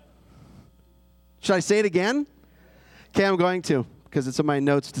 Should I say it again? Okay, I'm going to, because it's in my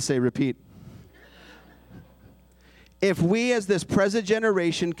notes to say repeat. If we as this present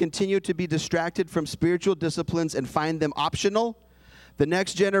generation continue to be distracted from spiritual disciplines and find them optional, the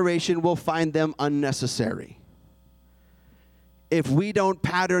next generation will find them unnecessary. If we don't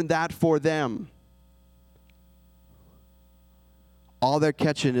pattern that for them, all they're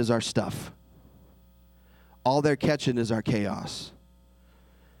catching is our stuff. All they're catching is our chaos.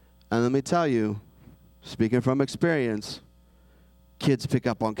 And let me tell you, speaking from experience, kids pick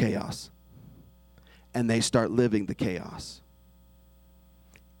up on chaos. And they start living the chaos.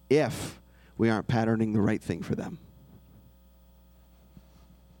 If we aren't patterning the right thing for them.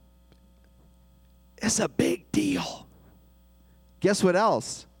 It's a big deal. Guess what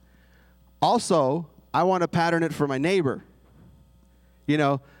else? Also, I want to pattern it for my neighbor. You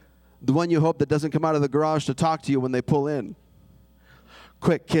know, the one you hope that doesn't come out of the garage to talk to you when they pull in.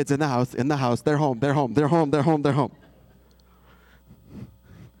 Quick, kids in the house, they're home, they're home, they're home, they're home, they're home.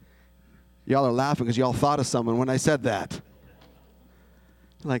 Y'all are laughing because y'all thought of someone when I said that.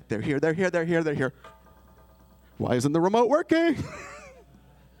 Like, they're here, they're here, they're here, they're here. Why isn't the remote working?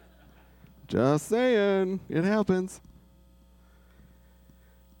 Just saying, it happens.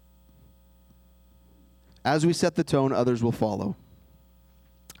 As we set the tone, others will follow.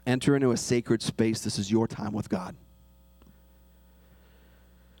 Enter into a sacred space. This is your time with God.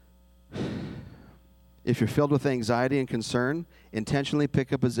 If you're filled with anxiety and concern, intentionally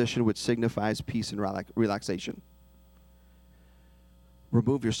pick a position which signifies peace and relaxation.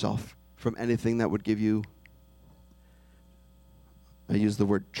 Remove yourself from anything that would give you, I use the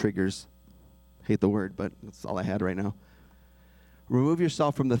word triggers. Hate the word, but that's all I had right now. Remove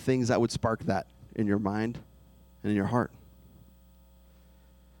yourself from the things that would spark that in your mind and in your heart.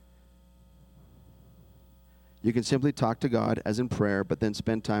 You can simply talk to God as in prayer, but then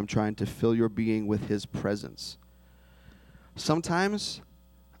spend time trying to fill your being with His presence. Sometimes,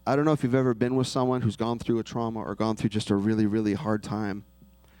 I don't know if you've ever been with someone who's gone through a trauma or gone through just a really, really hard time.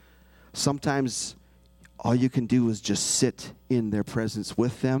 Sometimes all you can do is just sit in their presence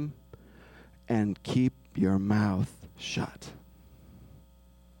with them and keep your mouth shut.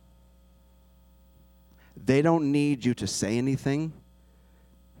 They don't need you to say anything.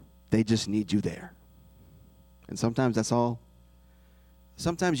 They just need you there. And sometimes that's all.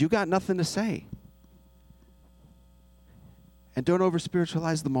 Sometimes you got nothing to say. And don't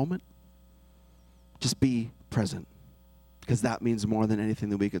over-spiritualize the moment. Just be present. Because that means more than anything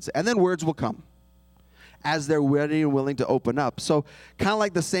that we could say. And then words will come as they're ready and willing to open up. So kind of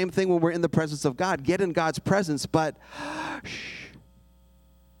like the same thing when we're in the presence of God. Get in God's presence, but shh.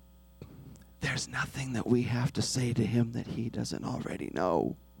 There's nothing that we have to say to Him that He doesn't already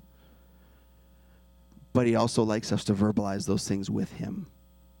know. But He also likes us to verbalize those things with Him.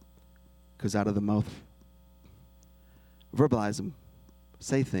 Because out of the mouth, verbalize them.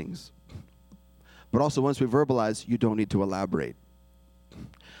 Say things. But also once we verbalize, you don't need to elaborate.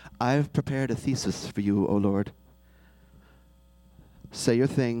 I've prepared a thesis for you, O Lord. Say your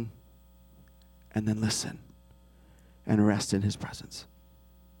thing, and then listen, and rest in His presence.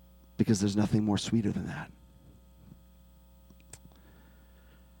 Because there's nothing more sweeter than that.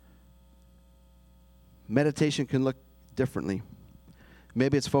 Meditation can look differently.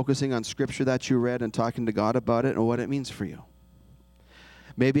 Maybe it's focusing on scripture that you read and talking to God about it and what it means for you.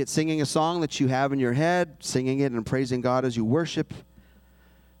 Maybe it's singing a song that you have in your head, singing it and praising God as you worship.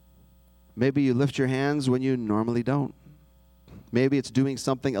 Maybe you lift your hands when you normally don't. Maybe it's doing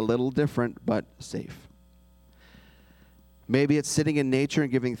something a little different but safe. Maybe it's sitting in nature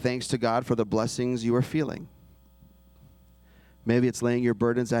and giving thanks to God for the blessings you are feeling. Maybe it's laying your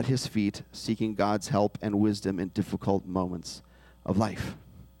burdens at His feet, seeking God's help and wisdom in difficult moments of life.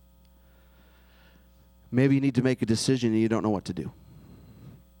 Maybe you need to make a decision and you don't know what to do.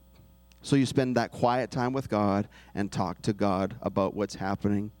 So you spend that quiet time with God and talk to God about what's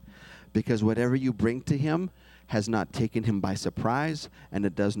happening, because whatever you bring to Him has not taken Him by surprise, and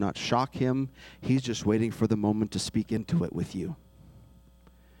it does not shock Him. He's just waiting for the moment to speak into it with you.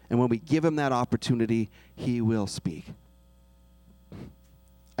 And when we give Him that opportunity, He will speak.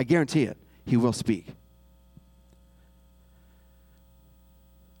 I guarantee it. He will speak.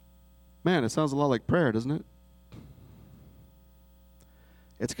 Man, it sounds a lot like prayer, doesn't it?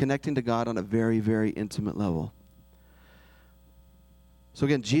 It's connecting to God on a very, very intimate level. So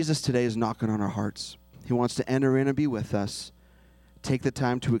again, Jesus today is knocking on our hearts. He wants to enter in and be with us. Take the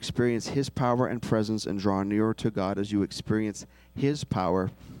time to experience His power and presence and draw nearer to God as you experience His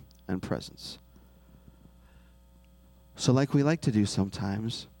power and presence. So like we like to do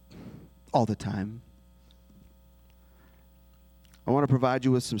sometimes, all the time, I want to provide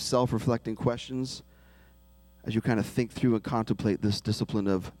you with some self-reflecting questions as you kind of think through and contemplate this discipline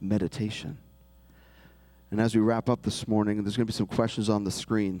of meditation. And as we wrap up this morning, there's going to be some questions on the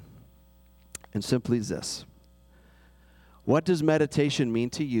screen. And simply this: what does meditation mean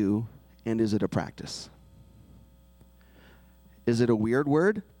to you, and is it a practice? Is it a weird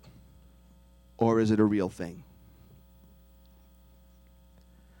word, or is it a real thing?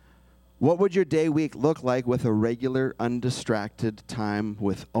 What would your day week look like with a regular, undistracted time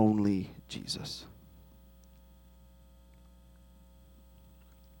with only Jesus?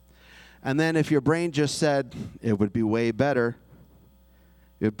 And then if your brain just said, it would be way better,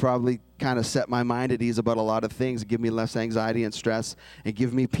 it would probably kind of set my mind at ease about a lot of things, give me less anxiety and stress, and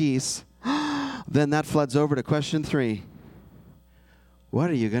give me peace, then that floods over to question 3. What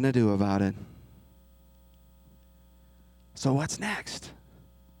are you going to do about it? So what's next?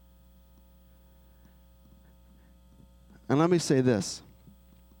 And let me say this.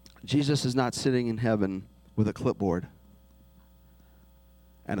 Jesus is not sitting in heaven with a clipboard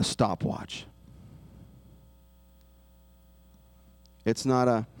and a stopwatch. It's not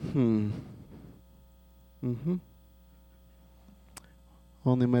a,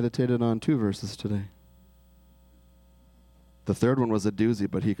 Only meditated on 2 verses today. The third one was a doozy,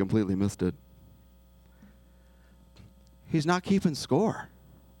 but he completely missed it. He's not keeping score.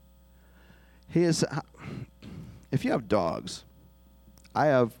 He is, if you have dogs, I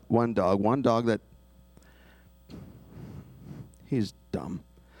have one dog that, he's dumb.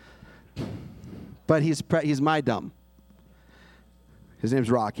 But he's my dumb. His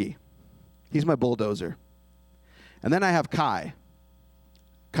name's Rocky. He's my bulldozer. And then I have Kai.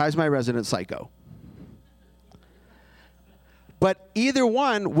 Kai's my resident psycho. But either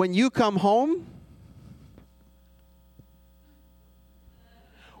one, when you come home,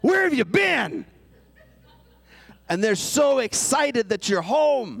 where have you been? And they're so excited that you're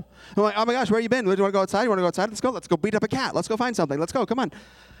home. I'm like, oh my gosh, where have you been? Do you want to go outside? You want to go outside? Let's go. Let's go beat up a cat. Let's go find something. Let's go. Come on.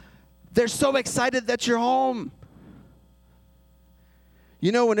 They're so excited that you're home.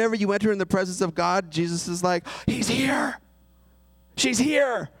 You know, whenever you enter in the presence of God, Jesus is like, he's here. She's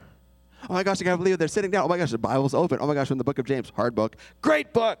here. Oh my gosh, I can't believe it. They're sitting down. Oh my gosh, the Bible's open. Oh my gosh, from the book of James. Hard book.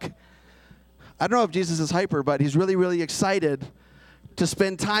 Great book. I don't know if Jesus is hyper, but he's really, really excited to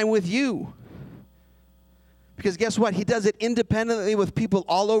spend time with you. Because guess what? He does it independently with people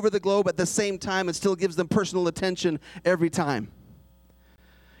all over the globe at the same time and still gives them personal attention every time.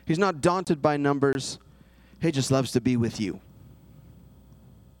 He's not daunted by numbers. He just loves to be with you.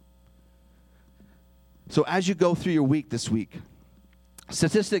 So as you go through your week this week,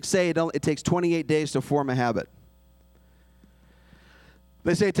 statistics say it takes 28 days to form a habit.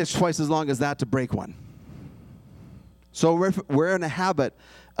 They say it takes twice as long as that to break one. So if we're in a habit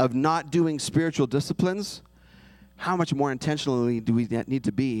of not doing spiritual disciplines, how much more intentionally do we need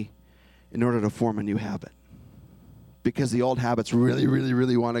to be in order to form a new habit? Because the old habits really, really,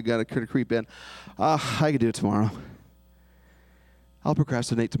 really want to creep in. I can do it tomorrow. I'll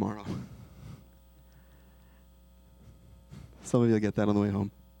procrastinate tomorrow. Some of you will get that on the way home.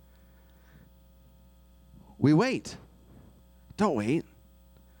 We wait. Don't wait.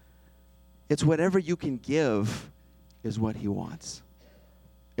 It's whatever you can give is what he wants.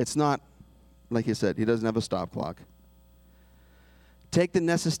 It's not, like you said, he doesn't have a stop clock. Take the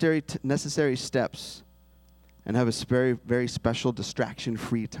necessary steps and have a very, very special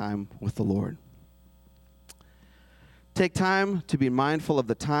distraction-free time with the Lord. Take time to be mindful of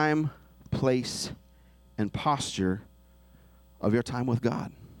the time, place, and posture of your time with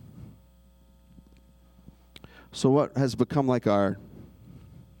God. So what has become like our,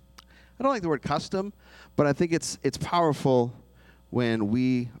 I don't like the word custom, but I think it's powerful when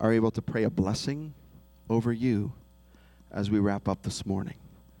we are able to pray a blessing over you as we wrap up this morning.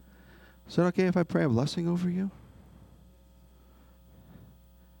 Is it okay if I pray a blessing over you?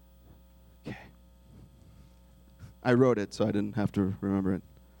 Okay. I wrote it, so I didn't have to remember it.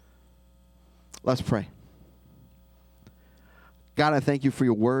 Let's pray. God, I thank you for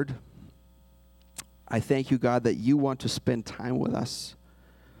your word. I thank you, God, that you want to spend time with us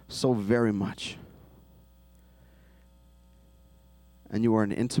so very much. And you are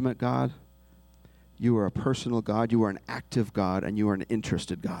an intimate God. You are a personal God. You are an active God. And you are an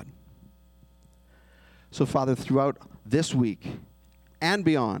interested God. So, Father, throughout this week and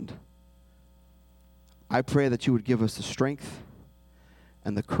beyond, I pray that you would give us the strength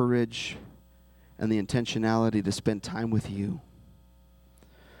and the courage and the intentionality to spend time with you.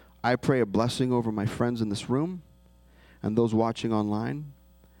 I pray a blessing over my friends in this room and those watching online,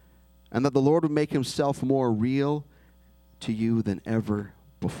 and that the Lord would make himself more real to you than ever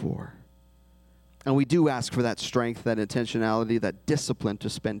before. And we do ask for that strength, that intentionality, that discipline to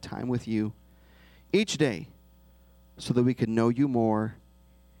spend time with you each day so that we can know you more,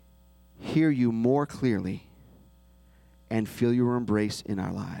 hear you more clearly, and feel your embrace in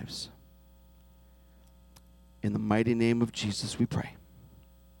our lives. In the mighty name of Jesus we pray.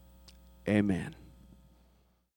 Amen.